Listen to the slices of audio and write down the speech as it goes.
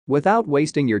Without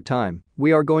wasting your time,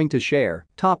 we are going to share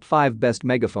top 5 best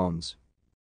megaphones.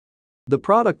 The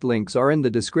product links are in the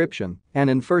description and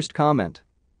in first comment.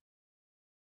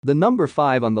 The number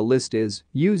 5 on the list is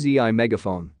UZI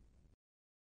Megaphone.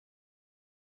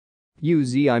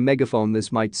 UZI Megaphone.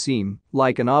 This might seem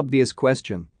like an obvious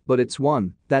question, but it's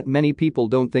one that many people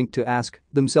don't think to ask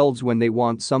themselves when they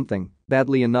want something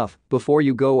badly enough before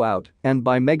you go out and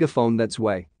buy megaphone that's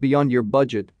way beyond your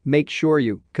budget. Make sure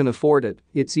you can afford it.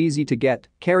 It's easy to get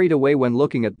carried away when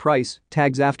looking at price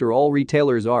tags. After all,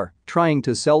 retailers are trying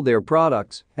to sell their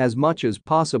products as much as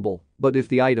possible, but if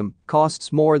the item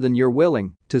costs more than you're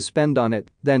willing to spend on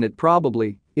it, then it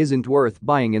probably isn't worth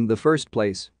buying in the first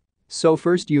place. So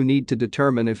first you need to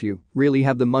determine if you really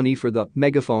have the money for the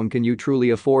megaphone. Can you truly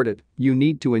afford it? You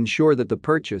need to ensure that the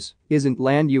purchase isn't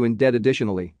land you in debt.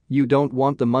 Additionally, you don't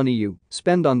want the money you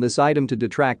spend on this item to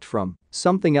detract from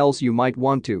something else you might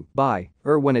want to buy.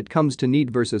 When it comes to need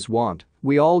versus want,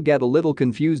 we all get a little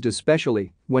confused,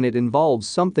 especially when it involves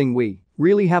something we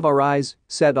really have our eyes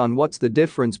set on. What's the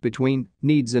difference between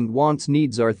needs and wants?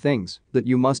 Needs are things that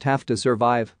you must have to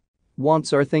survive.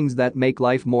 Wants are things that make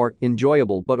life more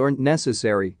enjoyable but aren't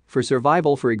necessary for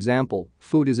survival. For example,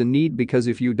 food is a need because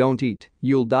if you don't eat,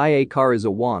 you'll die. A car is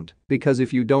a want because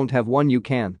if you don't have one, you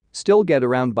can still get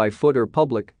around by foot or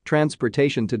public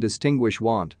transportation. To distinguish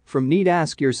want from need,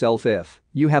 ask yourself if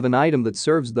you have an item that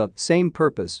serves the same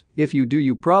purpose. If you do,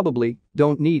 you probably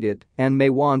don't need it and may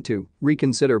want to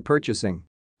reconsider purchasing.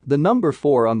 The number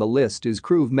 4 on the list is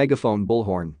Kruve Megaphone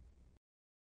Bullhorn.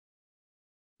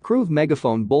 Kruve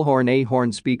Megaphone Bullhorn. A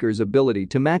horn speaker's ability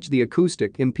to match the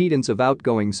acoustic impedance of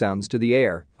outgoing sounds to the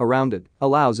air around it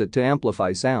allows it to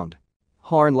amplify sound.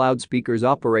 Horn loudspeakers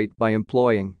operate by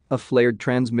employing a flared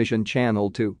transmission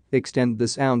channel to extend the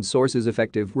sound source's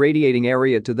effective radiating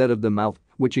area to that of the mouth,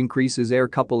 which increases air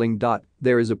coupling.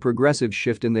 There is a progressive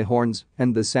shift in the horns,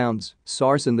 and the sound's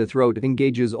source in the throat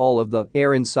engages all of the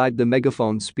air inside the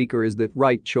megaphone. Speaker is the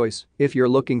right choice if you're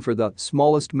looking for the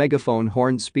smallest megaphone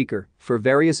horn speaker for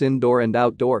various indoor and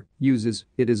outdoor uses.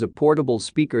 It is a portable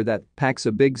speaker that packs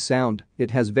a big sound.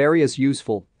 It has various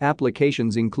useful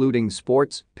applications including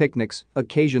sports, picnics,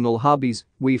 occasional hobbies.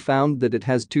 We found that it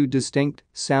has 2 distinct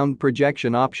sound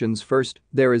projection options. First,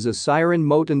 there is a siren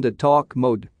mode and a talk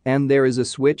mode, and there is a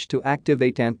switch to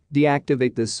activate and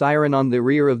deactivate the siren. On the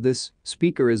rear of this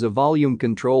speaker is a volume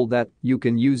control that you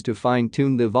can use to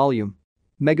fine-tune the volume.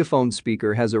 Megaphone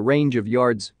speaker has a range of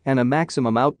yards and a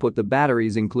maximum output. The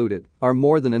batteries included are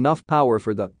more than enough power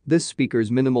for this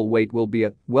speaker's minimal weight will be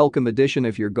a welcome addition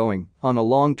if you're going on a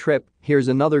long trip. Here's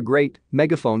another great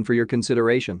megaphone for your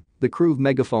consideration: the Kruve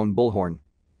Megaphone Bullhorn.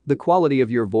 The quality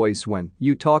of your voice when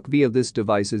you talk via this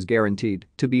device is guaranteed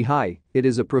to be high. It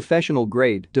is a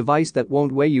professional-grade device that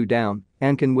won't weigh you down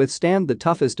and can withstand the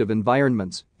toughest of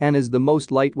environments and is the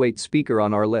most lightweight speaker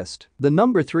on our list. The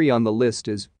number 3 on the list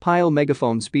is Pyle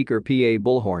Megaphone Speaker PA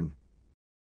Bullhorn.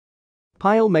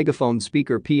 Pyle Megaphone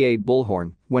Speaker PA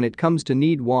Bullhorn. When it comes to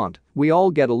need-want, we all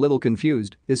get a little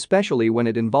confused, especially when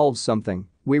it involves something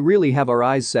we really have our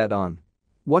eyes set on.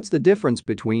 What's the difference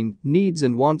between needs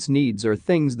and wants? Needs are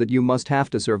things that you must have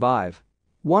to survive.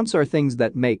 Wants are things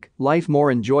that make life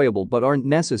more enjoyable but aren't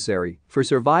necessary for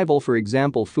survival. For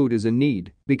example, food is a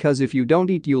need because if you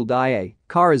don't eat, you'll die. A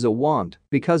car is a want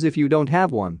because if you don't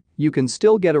have one, you can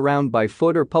still get around by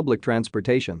foot or public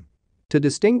transportation. To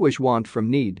distinguish want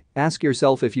from need, ask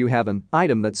yourself if you have an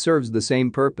item that serves the same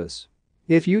purpose.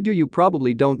 If you do, you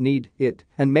probably don't need it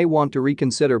and may want to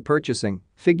reconsider purchasing.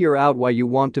 Figure out why you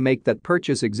want to make that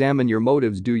purchase. Examine your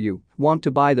motives. Do you want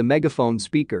to buy the megaphone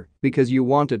speaker because you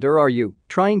want it, or are you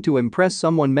trying to impress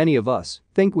someone? Many of us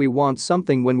think we want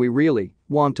something when we really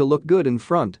want to look good in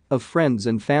front of friends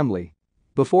and family.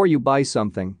 Before you buy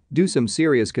something, do some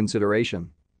serious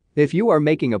consideration. If you are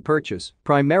making a purchase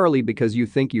primarily because you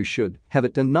think you should have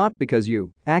it and not because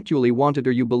you actually want it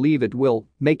or you believe it will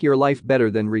make your life better,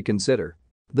 then reconsider.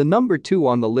 The number 2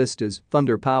 on the list is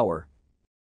Thunder Power.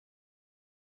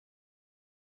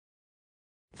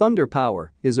 Thunder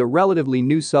Power is a relatively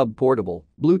new sub-portable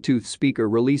Bluetooth speaker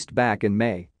released back in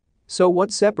May. So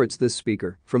what separates this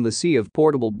speaker from the sea of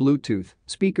portable Bluetooth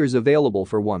speakers available?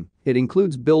 For one, it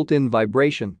includes built-in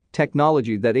vibration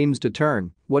technology that aims to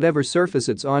turn whatever surface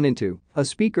it's on into a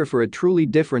speaker for a truly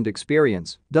different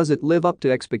experience. Does it live up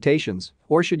to expectations,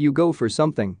 or should you go for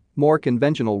something more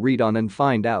conventional? Read on and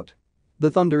find out. The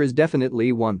Thunder is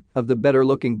definitely one of the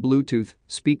better-looking Bluetooth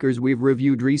speakers we've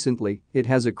reviewed recently. It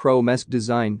has a chrome-esque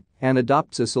design and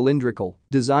adopts a cylindrical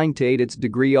design to aid its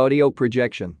degree audio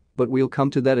projection. but we'll come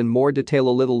to that in more detail a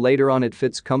little later on. It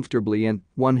fits comfortably in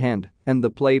one hand, and the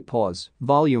play, pause,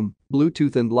 volume,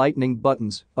 Bluetooth and lightning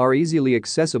buttons are easily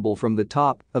accessible from the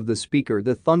top of the speaker.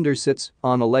 The Thunder sits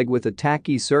on a leg with a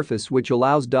tacky surface which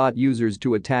allows users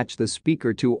to attach the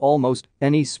speaker to almost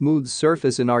any smooth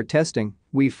surface. In our testing,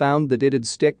 we found that it'd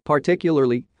stick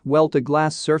particularly well to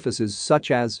glass surfaces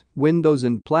such as windows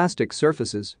and plastic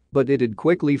surfaces, but it'd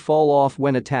quickly fall off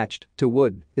when attached to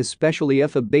wood, especially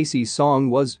if a bassy song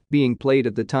was being played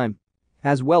at the time.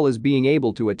 As well as being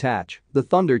able to attach the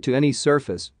Thunder to any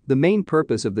surface, the main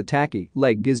purpose of the tacky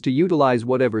leg is to utilize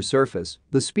whatever surface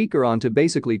the speaker on to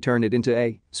basically turn it into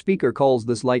a speaker. Calls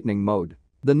this lightning mode.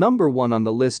 The number one on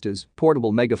the list is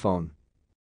portable megaphone.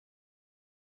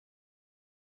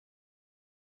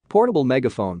 Portable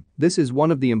megaphone. This is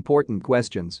one of the important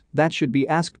questions that should be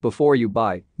asked before you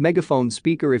buy megaphone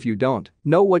speaker. If you don't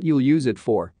know what you'll use it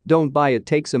for, don't buy it.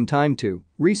 Take some time to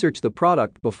research the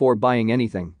product before buying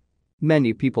anything.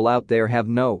 Many people out there have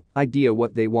no idea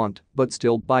what they want but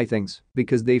still buy things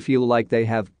because they feel like they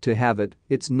have to have it.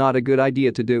 It's not a good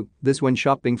idea to do this when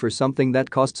shopping for something that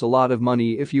costs a lot of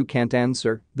money. If you can't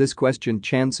answer this question,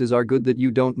 chances are good that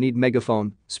you don't need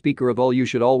megaphone speaker at all. You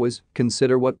should always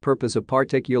consider what purpose a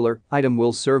particular item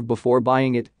will serve before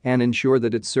buying it and ensure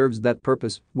that it serves that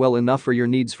purpose well enough for your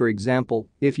needs. For example,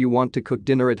 if you want to cook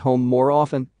dinner at home more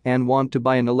often and want to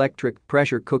buy an electric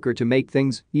pressure cooker to make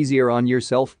things easier on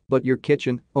yourself, but your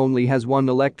kitchen only has one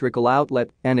electrical outlet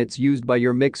and it's used by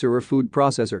your mixer or food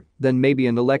processor, then maybe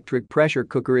an electric pressure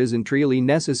cooker isn't really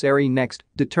necessary. Next,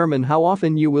 determine how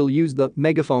often you will use the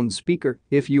megaphone speaker.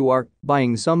 If you are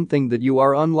buying something that you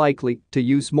are unlikely to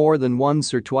use more than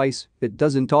once or twice, it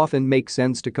doesn't often make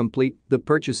sense to complete the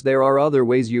purchase. There are other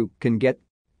ways you can get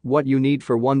what you need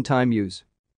for one-time use.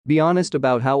 Be honest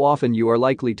about how often you are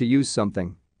likely to use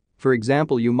something. For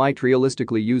example, you might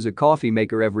realistically use a coffee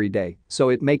maker every day, so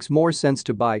it makes more sense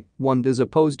to buy one as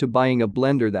opposed to buying a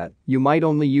blender that you might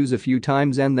only use a few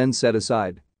times and then set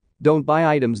aside. Don't buy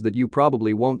items that you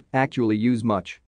probably won't actually use much.